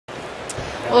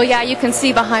Well, yeah, you can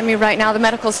see behind me right now the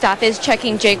medical staff is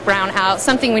checking Jake Brown out,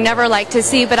 something we never like to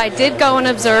see, but I did go and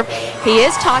observe. He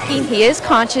is talking, he is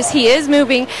conscious, he is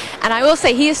moving, and I will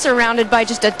say he is surrounded by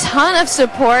just a ton of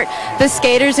support, the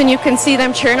skaters, and you can see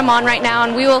them cheering him on right now,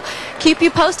 and we will keep you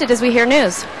posted as we hear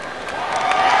news.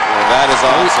 Well, that is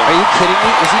awesome. Are you kidding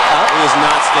me? Is he up? He is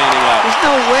not standing up. There's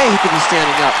no way he could be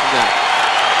standing up from that.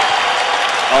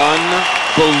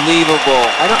 Unbelievable.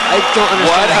 I don't understand.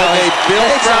 What are they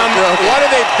built from? What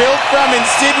are they built from in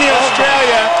Sydney,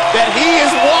 Australia that he is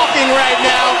walking right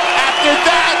now after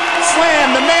that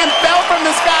slam? The man fell from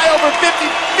the sky over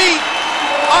 50 feet.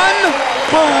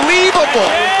 Unbelievable.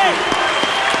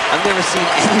 I've never seen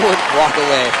anyone walk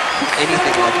away from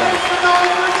anything like that.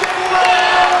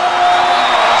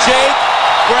 Jake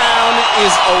Brown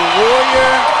is a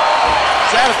warrior.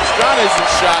 Travis Pastrana is in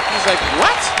shock. He's like,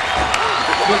 what?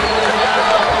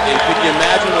 And could you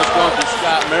imagine what's going through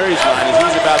Scott Murray's mind as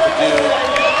he's about to do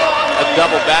a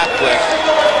double backflip?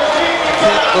 I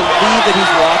can't believe that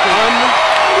he's walking.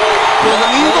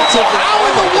 Unbelievable. How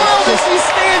in the world is he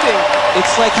standing?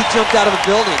 It's like he jumped out of a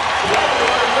building.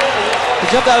 He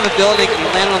jumped out of a building and he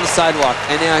landed on the sidewalk,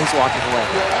 and now he's walking away.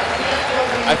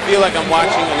 I feel like I'm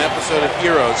watching an episode of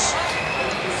Heroes.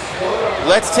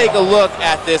 Let's take a look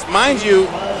at this. Mind you,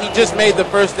 he just made the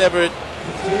first ever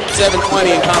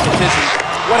 720 in competition.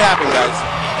 What happened, guys?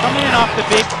 Coming in off the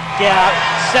big gap,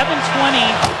 720,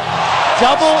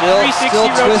 double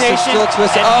 360 rotation, still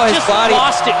twisted. and his just body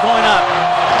lost it going up.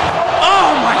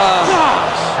 Oh my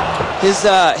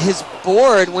gosh! His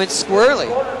board went squirrely.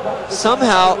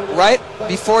 Somehow, right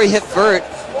before he hit vert,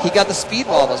 he got the speed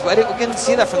wobbles. We didn't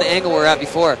see that from the angle we were at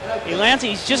before. He lands,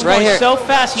 he's just right going here. so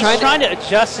fast. He's trying to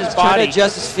adjust his body. Trying to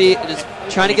adjust his feet and just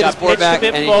trying to get his board back.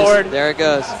 And there it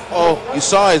goes. Oh, you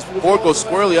saw his board go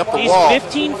squirrely up the wall. He's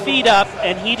 15 feet up,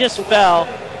 and he just fell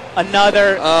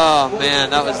another. Oh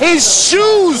man, that was his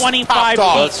shoes 25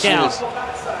 feet down.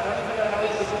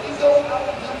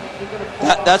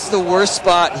 That's the worst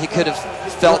spot he could have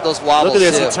felt those wobbles. Look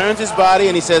at this. Too. He turns his body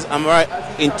and he says, "I'm right,"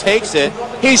 and takes it.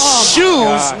 His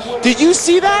shoes. Did you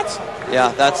see that?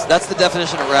 Yeah, that's the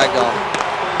definition of ragdoll.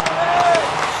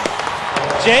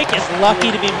 Jake is lucky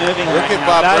to be moving Look right at now.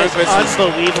 Bob That is Burnquist.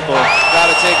 unbelievable. Got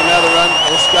to take another run.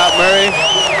 And Scott Murray.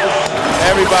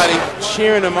 Everybody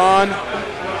cheering him on.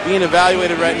 Being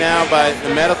evaluated right now by the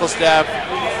medical staff.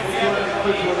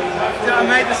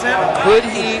 Could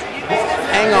he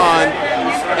hang on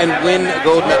and win a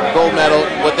gold medal?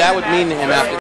 What that would mean to him after